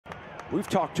we've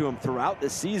talked to him throughout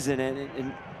this season,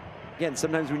 and again,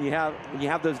 sometimes when you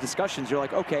have those discussions, you're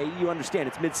like, okay, you understand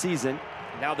it's mid-season.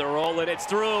 Now they're rolling, it's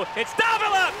through, it's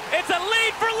Davila! It's a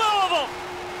lead for Louisville!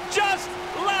 Just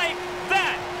like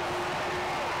that!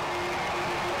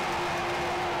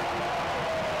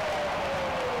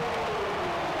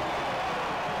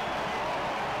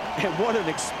 And what an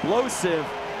explosive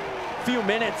few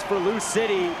minutes for Lou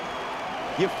City.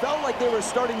 You felt like they were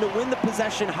starting to win the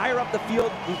possession higher up the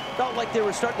field. You felt like they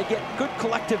were starting to get good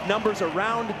collective numbers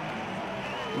around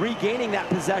regaining that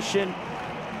possession.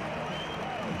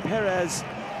 Perez,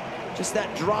 just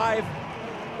that drive,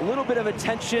 a little bit of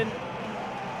attention.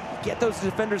 You get those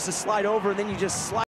defenders to slide over, and then you just slide